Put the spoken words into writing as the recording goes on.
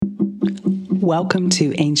Welcome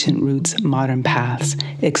to Ancient Roots, Modern Paths,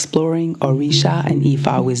 exploring Orisha and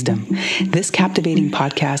Ifa wisdom. This captivating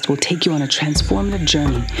podcast will take you on a transformative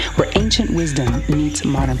journey where ancient wisdom meets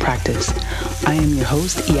modern practice. I am your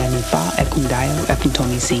host, Ianifa Ekundayo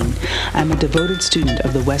Ekuntomisin. I'm a devoted student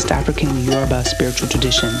of the West African Yoruba spiritual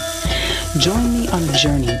tradition. Join me on a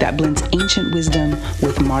journey that blends ancient wisdom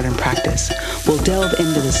with modern practice. We'll delve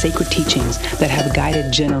into the sacred teachings that have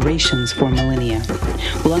guided generations for millennia.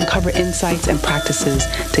 We'll uncover insights and practices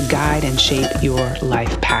to guide and shape your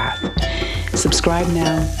life path. Subscribe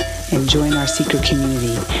now and join our secret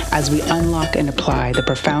community as we unlock and apply the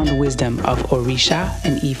profound wisdom of Orisha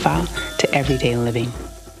and Ifa to everyday living.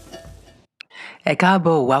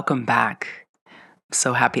 Ekabo, welcome back. I'm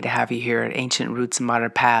so happy to have you here at Ancient Roots and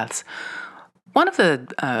Modern Paths. One of the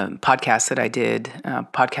podcasts that I did,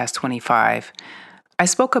 podcast 25, I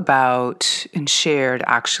spoke about and shared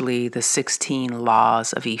actually the 16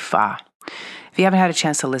 laws of Ifa. If you haven't had a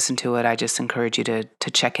chance to listen to it, I just encourage you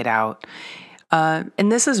to check it out. And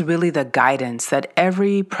this is really the guidance that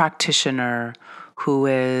every practitioner who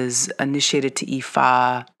is initiated to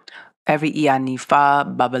Ifa, every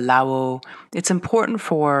Ianifa, Babalawo, it's important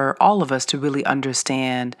for all of us to really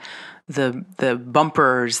understand the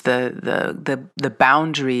bumpers, the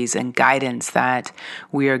boundaries and guidance that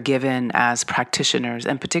we are given as practitioners,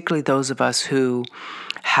 and particularly those of us who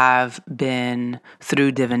have been,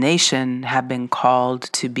 through divination, have been called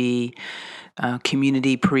to be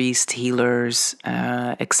community priests, healers,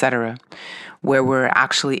 etc., where we're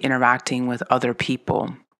actually interacting with other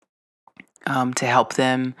people. To help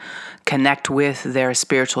them connect with their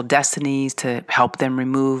spiritual destinies, to help them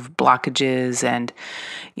remove blockages and,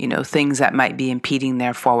 things that might be impeding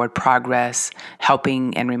their forward progress,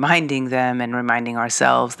 helping and reminding them and reminding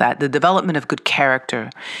ourselves that the development of good character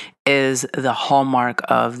is the hallmark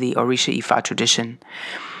of the Orisha Ifa tradition.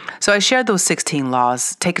 So I shared those 16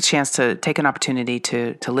 laws. Take an opportunity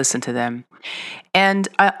to listen to them. And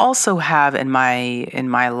I also have in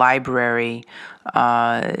my library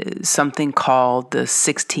something called the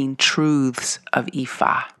 16 Truths of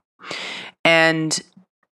Ifa. And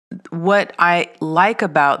what I like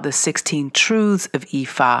about the 16 Truths of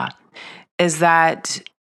Ifa is that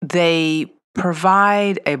they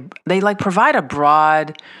provide a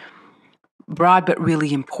broad but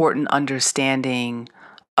really important understanding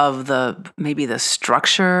of the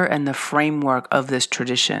structure and the framework of this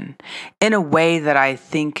tradition in a way that I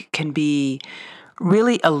think can be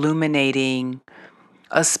really illuminating,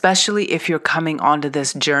 especially if you're coming onto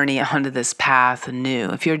this journey, onto this path new.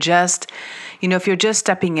 If you're just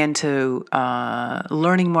stepping into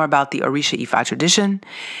learning more about the Orisha Ifa tradition,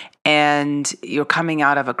 and you're coming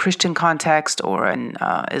out of a Christian context or an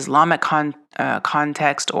Islamic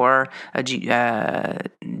context or a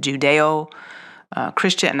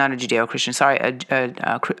Judeo-Christian, not a Judeo-Christian, sorry,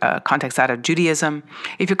 a context out of Judaism.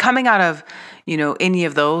 If you're coming out of, any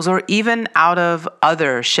of those, or even out of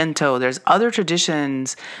other Shinto, there's other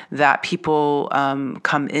traditions that people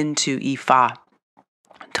come into Ifa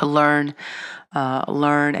to learn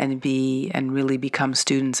and really become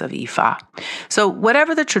students of Ifa. So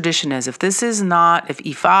whatever the tradition is, if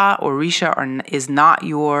Ifa or Orisha is not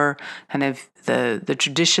your kind of the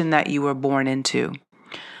tradition that you were born into,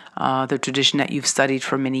 the tradition that you've studied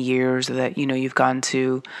for many years, that you've gone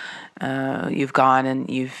and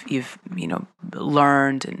you've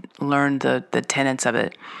learned the tenets of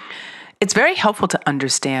it. It's very helpful to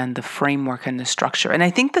understand the framework and the structure. And I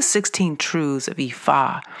think the 16 Truths of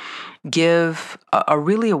Ifa give a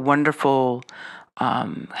really wonderful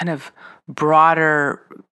kind of broader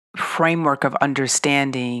framework of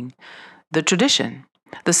understanding the tradition.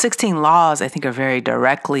 The 16 laws, I think, are very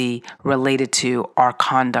directly related to our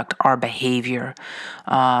conduct, our behavior,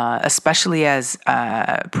 especially as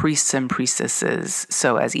priests and priestesses.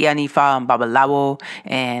 So as Ianifa and Babalawo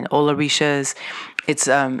and Olorishas,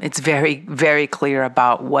 it's very, very clear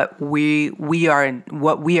about what we are and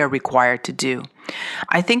what we are required to do.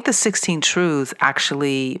 I think the 16 Truths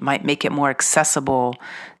actually might make it more accessible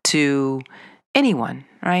to anyone,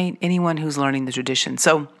 right? Anyone who's learning the tradition.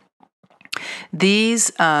 So these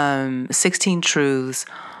 16 truths,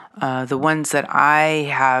 the ones that I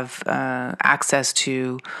have access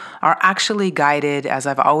to, are actually guided, as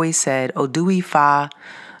I've always said, Odu Ifa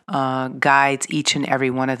guides each and every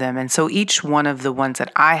one of them. And so each one of the ones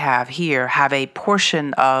that I have here have a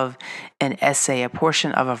portion of an essay, a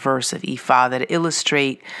portion of a verse of Ifa that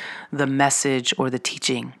illustrate the message or the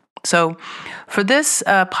teaching. So for this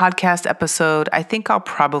podcast episode, I think I'll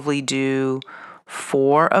probably do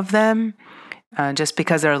 4 of them. Just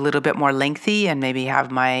because they're a little bit more lengthy and maybe have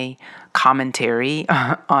my commentary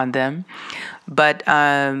on them.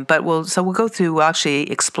 We'll go through. We'll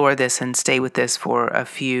actually explore this and stay with this for a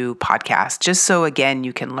few podcasts, just so again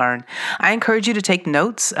you can learn. I encourage you to take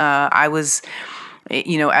notes. As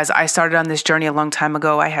I started on this journey a long time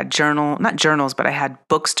ago, I had not journals, but I had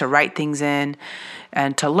books to write things in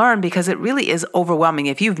and to learn, because it really is overwhelming.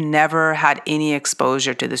 If you've never had any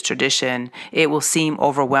exposure to this tradition, it will seem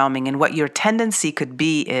overwhelming. And what your tendency could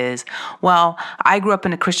be is, well, I grew up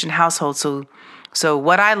in a Christian household, so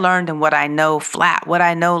what I learned and what I know what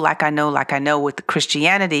I know, like I know with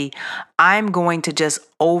Christianity, I'm going to just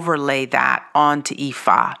overlay that onto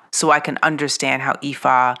Ifa so I can understand how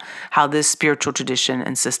this spiritual tradition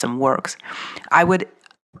and system works. I would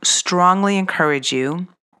strongly encourage you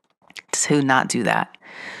to not do that,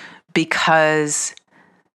 because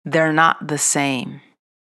they're not the same.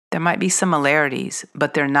 There might be similarities,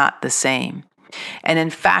 but they're not the same. And in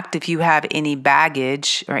fact, if you have any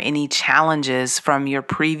baggage or any challenges from your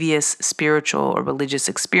previous spiritual or religious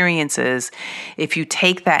experiences, if you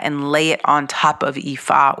take that and lay it on top of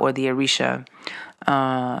Ifa or the Orisha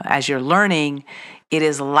as you're learning, it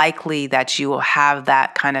is likely that you will have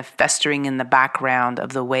that kind of festering in the background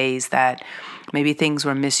of the ways that maybe things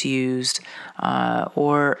were misused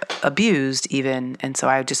or abused even. And so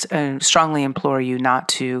I just strongly implore you not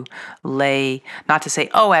to say,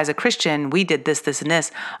 oh, as a Christian, we did this, this, and this.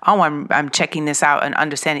 Oh, I'm checking this out and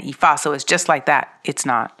understanding Ifa, so it's just like that. It's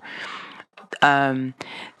not.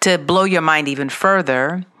 To blow your mind even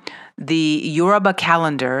further, the Yoruba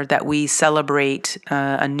calendar that we celebrate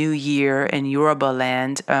a new year in Yoruba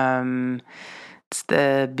land, it's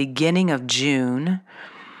the beginning of June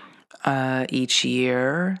each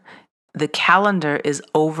year. The calendar is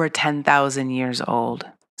over 10,000 years old.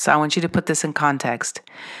 So I want you to put this in context.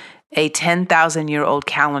 A 10,000-year-old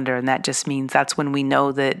calendar, and that just means that's when we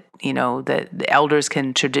know that, that the elders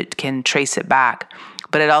can trace it back.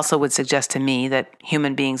 But it also would suggest to me that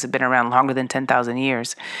human beings have been around longer than 10,000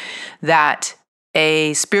 years. That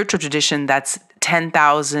a spiritual tradition that's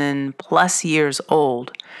 10,000 plus years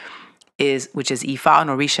old which is Ifa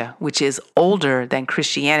and Orisha, which is older than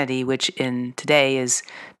Christianity, which in today is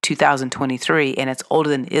 2023, and it's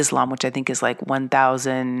older than Islam, which I think is like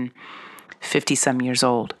 1,050 some years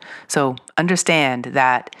old. So understand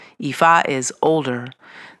that Ifa is older.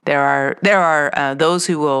 There are those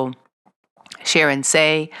who will share and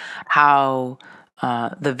say how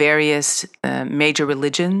the various major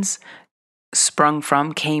religions came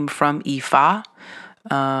from Ifa,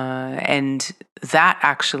 and that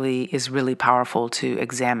actually is really powerful to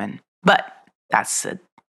examine. But that's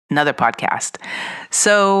another podcast.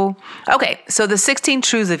 So the 16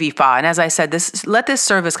 Truths of Ifa. And as I said, let this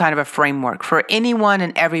serve as kind of a framework for anyone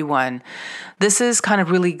and everyone. This is kind of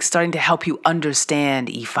really starting to help you understand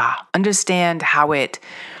Ifa, understand how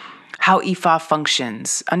Ifa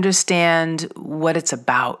functions, understand what it's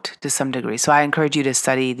about to some degree. So I encourage you to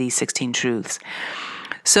study these 16 truths.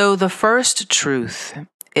 So the first truth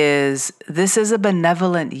is, this is a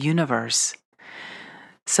benevolent universe.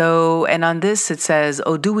 So, and on this it says,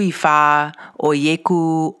 Odu Ifa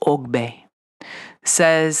Oyeku Ogbe.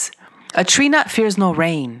 Says, a tree nut fears no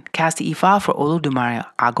rain. Cast the Ifa for Olodumare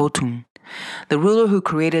Agotun, the ruler who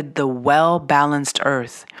created the well-balanced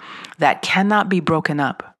earth that cannot be broken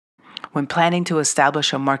up when planning to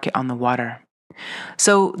establish a market on the water.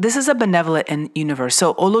 So this is a benevolent universe.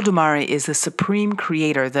 So Olodumare is the supreme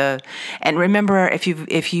creator. And remember,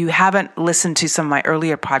 if you haven't listened to some of my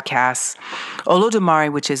earlier podcasts,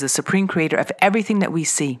 Olodumare, which is the supreme creator of everything that we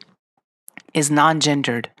see, is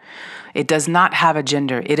non-gendered. It does not have a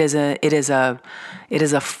gender. It is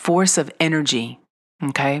a force of energy.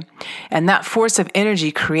 Okay. And that force of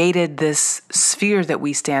energy created this sphere that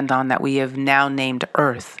we stand on that we have now named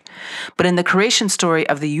Earth. But in the creation story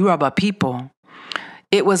of the Yoruba people,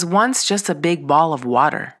 it was once just a big ball of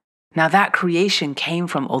water. Now that creation came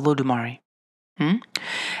from Olodumare.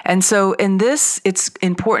 And so in this, it's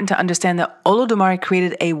important to understand that Olodumare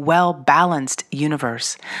created a well-balanced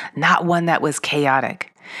universe, not one that was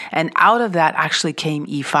chaotic. And out of that actually came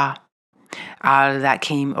Ifa. Out of that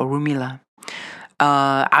came Orunmila.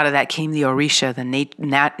 Out of that came the Orisha, the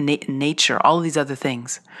nature, all of these other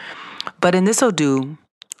things. But in this Odu,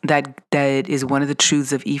 that is one of the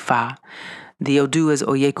truths of Ifa, the Odu is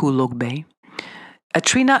Oyeku Logbe. A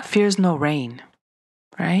tree nut fears no rain,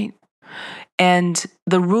 right? And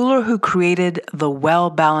the ruler who created the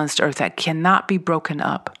well-balanced earth that cannot be broken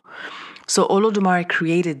up. So Olodumare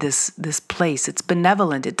created this place. It's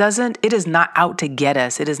benevolent. It is not out to get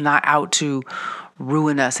us. It is not out to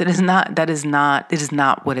ruin us. It's not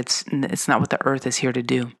what the earth is here to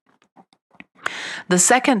do. The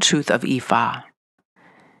second truth of Ifa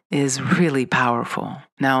is really powerful.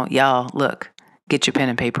 Now, y'all, look, get your pen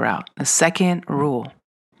and paper out. The second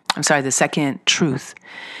truth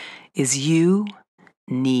is you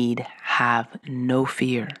need have no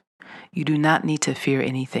fear. You do not need to fear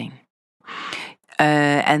anything.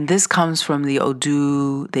 And this comes from the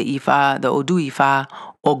Odu Ifa,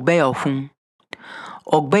 Ogbeofun.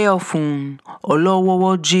 Ogbeofun,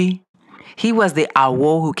 Olowowoji. He was the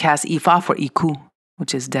Awo who cast Ifa for Iku,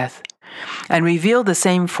 which is death, and revealed the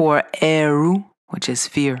same for Eru, which is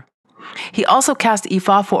fear. He also cast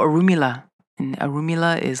Ifa for Orumila. And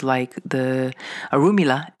Orumila is like the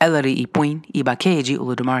Orumila, Elari Ipuin, Ibakeji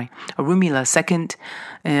Olodumare. Orumila,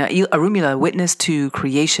 witness to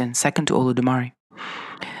creation, second to Olodumare.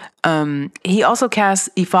 He also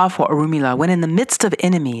cast Ifa for Orumila when in the midst of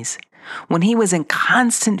enemies, when he was in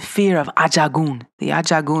constant fear of Ajagun. The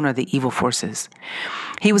Ajagun are the evil forces.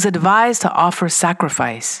 He was advised to offer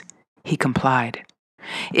sacrifice. He complied.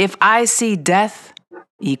 If I see death,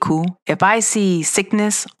 Iku. If I see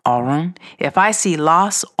sickness, Orun. If I see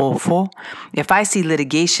loss, Ofo. If I see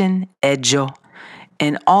litigation, Ejo.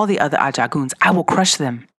 And all the other Ajaguns, I will crush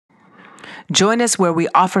them. Join us where we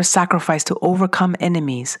offer sacrifice to overcome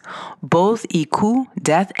enemies. Both Iku,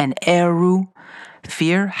 death, and Eru,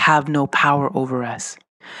 fear, have no power over us.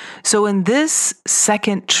 So in this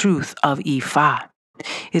second truth of Ifa,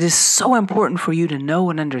 it is so important for you to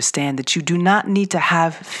know and understand that you do not need to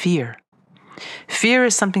have fear. Fear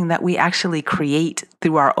is something that we actually create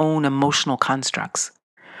through our own emotional constructs.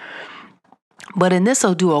 But in this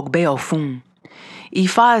Odu Ogbeofun,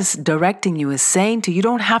 Ifa is directing you, is saying to you, you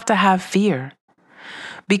don't have to have fear.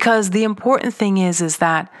 Because the important thing is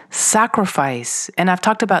that sacrifice, and I've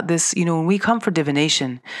talked about this, when we come for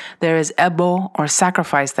divination, there is ebo or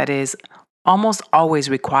sacrifice that is almost always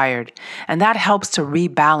required. And that helps to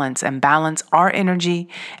rebalance and balance our energy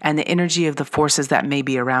and the energy of the forces that may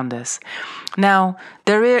be around us. Now,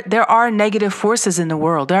 there are negative forces in the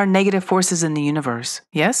world. There are negative forces in the universe.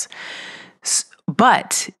 Yes?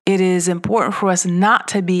 But it is important for us not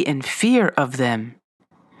to be in fear of them.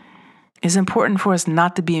 It's important for us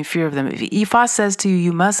not to be in fear of them. If Ifa says to you,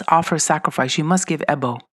 you must offer sacrifice, you must give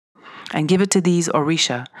ebo, and give it to these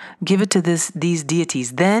Orisha, give it to these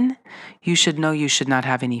deities, then you should know you should not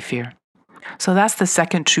have any fear. So that's the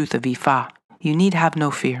second truth of Ifa. You need have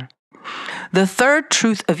no fear. The third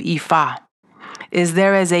truth of Ifa is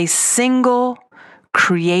there is a single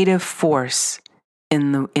creative force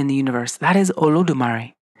in the universe. That is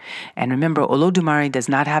Olodumare. And remember, Olodumare does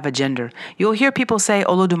not have a gender. You'll hear people say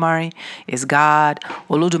Olodumare is God,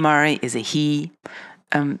 Olodumare is a he.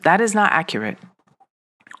 That is not accurate.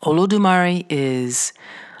 Olodumare is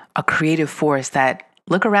a creative force that,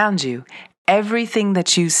 look around you, everything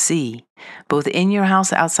that you see, both in your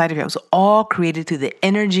house and outside of your house, was all created through the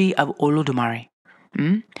energy of Olodumare.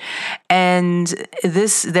 And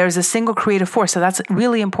there's a single creative force. So that's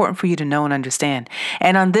really important for you to know and understand.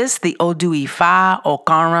 And on this, the Odu Ifa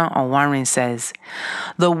Okaran Owarin says,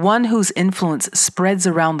 the one whose influence spreads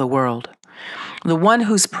around the world, the one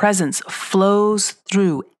whose presence flows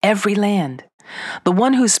through every land, the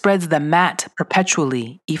one who spreads the mat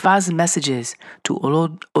perpetually, Ifa's messages to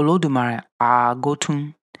Olodumare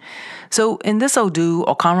Agotun. So in this Odu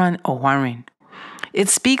Okaran Owarin, it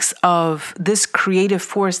speaks of this creative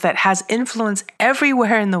force that has influence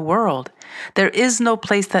everywhere in the world. There is no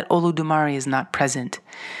place that Olodumare is not present.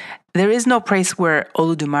 There is no place where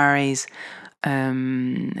Olodumare's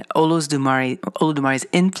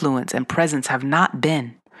influence and presence have not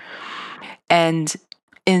been. And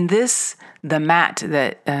in this, the mat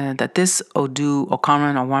that this Odu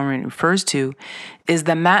Okaran Owarin refers to is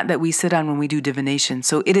the mat that we sit on when we do divination.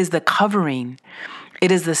 So it is the covering.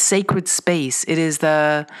 It is the sacred space. It is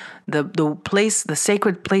the place, the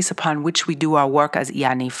sacred place upon which we do our work as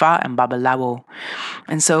Ianifa and Babalawo.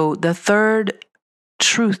 And so the third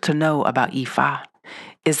truth to know about Ifa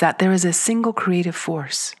is that there is a single creative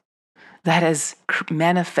force that is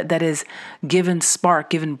given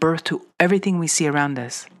birth to everything we see around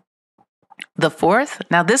us. The fourth,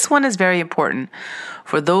 now this one is very important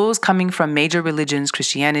for those coming from major religions,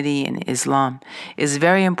 Christianity and Islam, is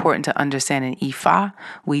very important to understand. In Ifa,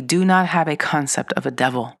 we do not have a concept of a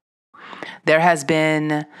devil. There has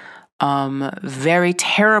been very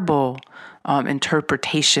terrible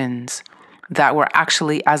interpretations that were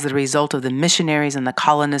actually as a result of the missionaries and the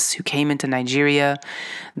colonists who came into Nigeria.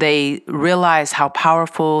 They realized how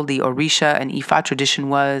powerful the Orisha and Ifa tradition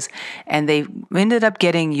was, and they ended up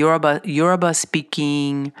getting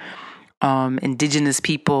Yoruba-speaking indigenous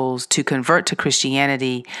peoples to convert to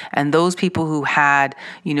Christianity. And those people who had,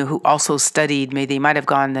 who also studied, they might have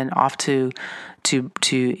gone then off to to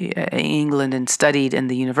England and studied in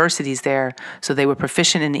the universities there. So they were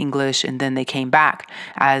proficient in English, and then they came back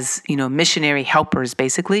as, missionary helpers,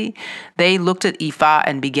 basically. They looked at Ifa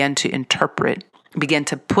and began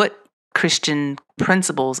to put Christian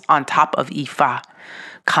principles on top of Ifa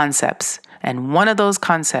concepts. And one of those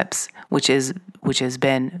concepts, which has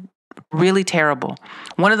been really terrible,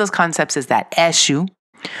 one of those concepts is that Eshu,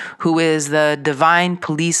 who is the divine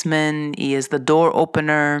policeman. He is the door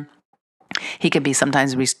opener. He can be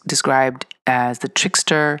sometimes described as the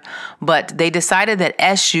trickster, but they decided that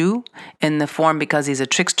Eshu, in the form because he's a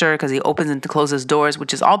trickster, because he opens and closes doors,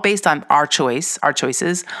 which is all based on our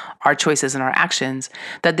choices and our actions,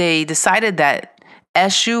 that they decided that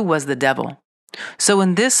Eshu was the devil. So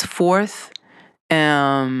in this fourth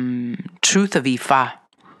truth of Ifa,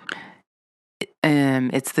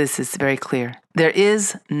 it's very clear. There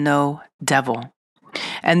is no devil.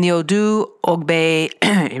 And the Odu Ogbe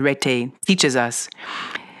Irete teaches us,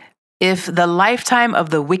 if the lifetime of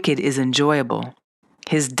the wicked is enjoyable,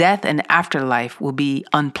 his death and afterlife will be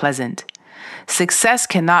unpleasant. Success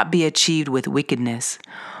cannot be achieved with wickedness.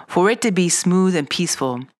 For it to be smooth and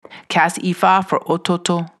peaceful, cast Ifa for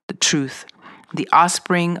Ototo, the truth, the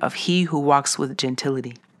offspring of he who walks with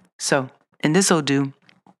gentility. So, in this Odu,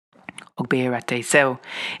 so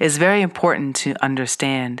it's very important to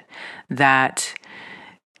understand that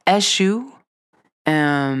Eshu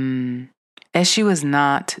is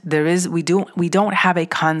not, we don't have a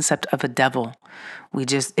concept of a devil.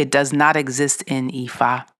 It does not exist in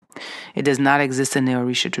Ifa. It does not exist in the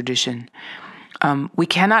Orisha tradition. We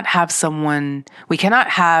cannot have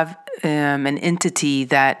an entity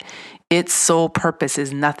that its sole purpose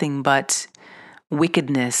is nothing but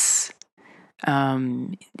wickedness,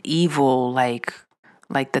 evil, like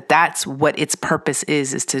that's what its purpose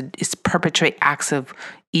is to perpetrate acts of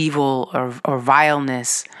evil or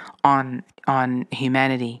vileness on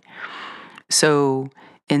humanity. So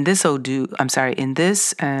in this fourth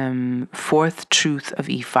truth of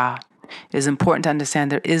Ifa, it is important to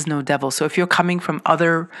understand there is no devil. So if you're coming from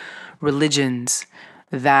other religions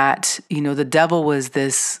that, the devil was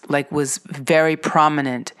very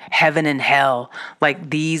prominent, heaven and hell, like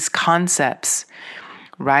these concepts,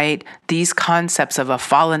 right? These concepts of a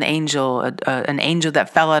fallen angel, an angel that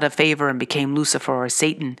fell out of favor and became Lucifer or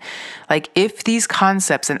Satan. Like if these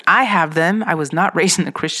concepts, and I have them, I was not raised in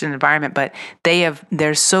a Christian environment, but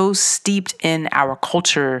they're so steeped in our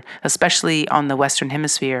culture, especially on the Western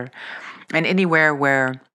Hemisphere and anywhere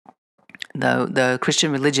where the Christian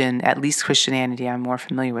religion, at least Christianity, I'm more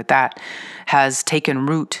familiar with that, has taken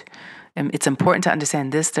root. And it's important to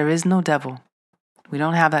understand this. There is no devil. We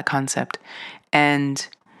don't have that concept. And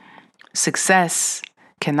success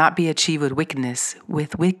cannot be achieved with wickedness,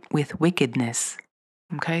 with wickedness.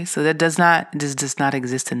 Okay? So this does not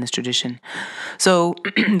exist in this tradition. So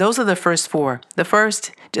those are the first four. The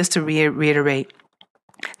first, just to reiterate,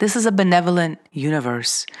 this is a benevolent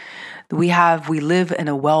universe. We live in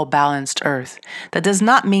a well-balanced earth. That does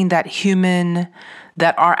not mean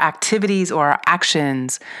that our activities or our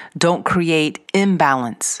actions don't create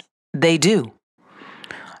imbalance. They do.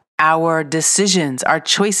 Our decisions, our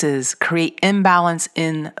choices create imbalance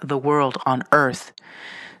in the world on earth.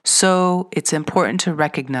 So it's important to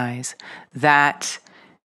recognize that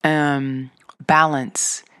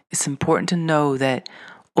balance. It's important to know that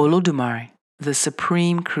Olodumare, the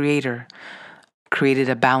supreme creator, created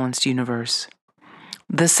a balanced universe.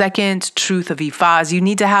 The second truth of Ifa is you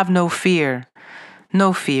need to have no fear.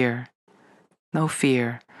 No fear. No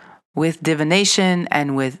fear. With divination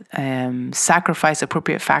and with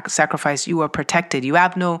appropriate sacrifice, you are protected. You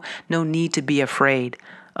have no need to be afraid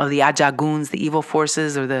of the ajaguns, the evil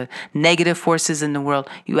forces, or the negative forces in the world.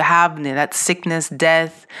 You have that sickness,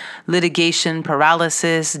 death, litigation,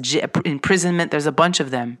 paralysis, imprisonment. There's a bunch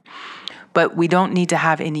of them. But we don't need to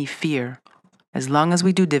have any fear. As long as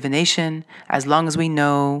we do divination, as long as we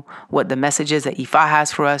know what the message is that Ifa has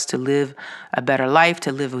for us to live a better life,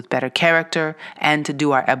 to live with better character, and to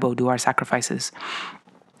do our ebo, do our sacrifices.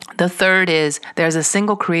 The third is there's a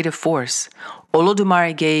single creative force.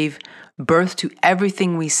 Olodumare gave birth to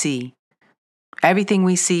everything we see. Everything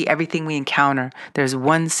we see, everything we encounter, there's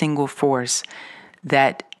one single force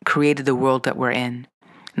that created the world that we're in.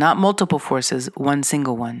 Not multiple forces, one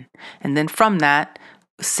single one. And then from that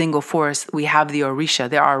single force, we have the Orisha.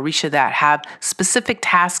 There are Orisha that have specific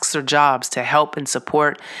tasks or jobs to help and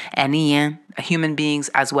support Aniyan, human beings,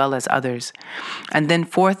 as well as others. And then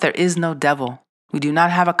fourth, there is no devil. We do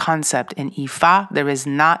not have a concept. In Ifa, there is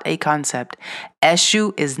not a concept.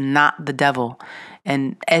 Eshu is not the devil.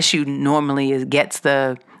 And Eshu normally gets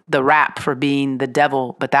the the rap for being the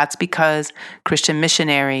devil, but that's because Christian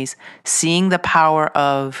missionaries, seeing the power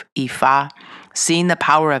of Ifa, seeing the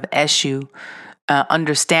power of Eshu,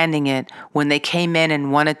 understanding it, when they came in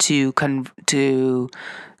and wanted to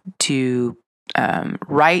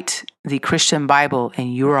write the Christian Bible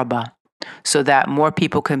in Yoruba, so that more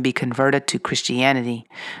people can be converted to Christianity,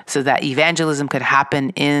 so that evangelism could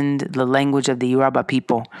happen in the language of the Yoruba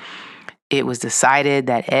people. It was decided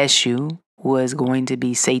that Eshu was going to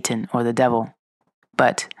be Satan or the devil.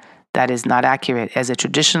 But that is not accurate. As a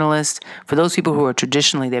traditionalist, for those people who are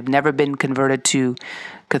traditionally, they've never been converted to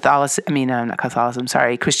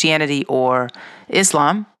Christianity or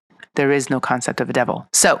Islam, there is no concept of a devil.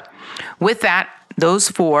 So with that, those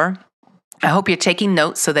four, I hope you're taking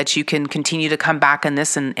notes so that you can continue to come back on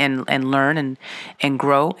this and learn and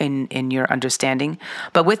grow in your understanding.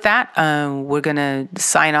 But with that, we're going to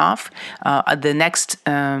sign off. The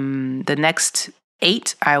next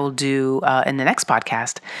 8 I will do in the next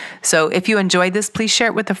podcast. So if you enjoyed this, please share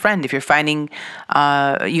it with a friend. If you're finding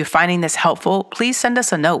this helpful, please send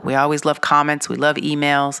us a note. We always love comments. We love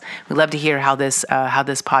emails. We love to hear how this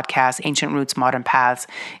podcast, Ancient Roots, Modern Paths,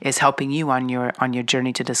 is helping you on your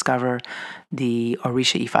journey to discover the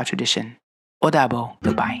Orisha Ifa tradition. Odabo.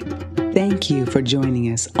 Goodbye. Thank you for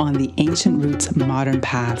joining us on the Ancient Roots, Modern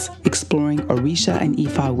Paths, Exploring Orisha and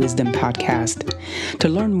Ifa Wisdom podcast. To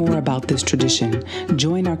learn more about this tradition,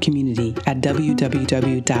 join our community at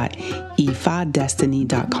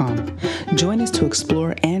www.ifadestiny.com. Join us to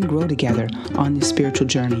explore and grow together on this spiritual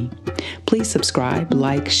journey. Please subscribe,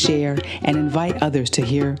 like, share, and invite others to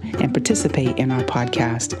hear and participate in our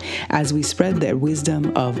podcast as we spread the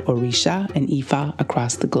wisdom of Orisha and Ifa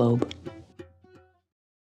across the globe.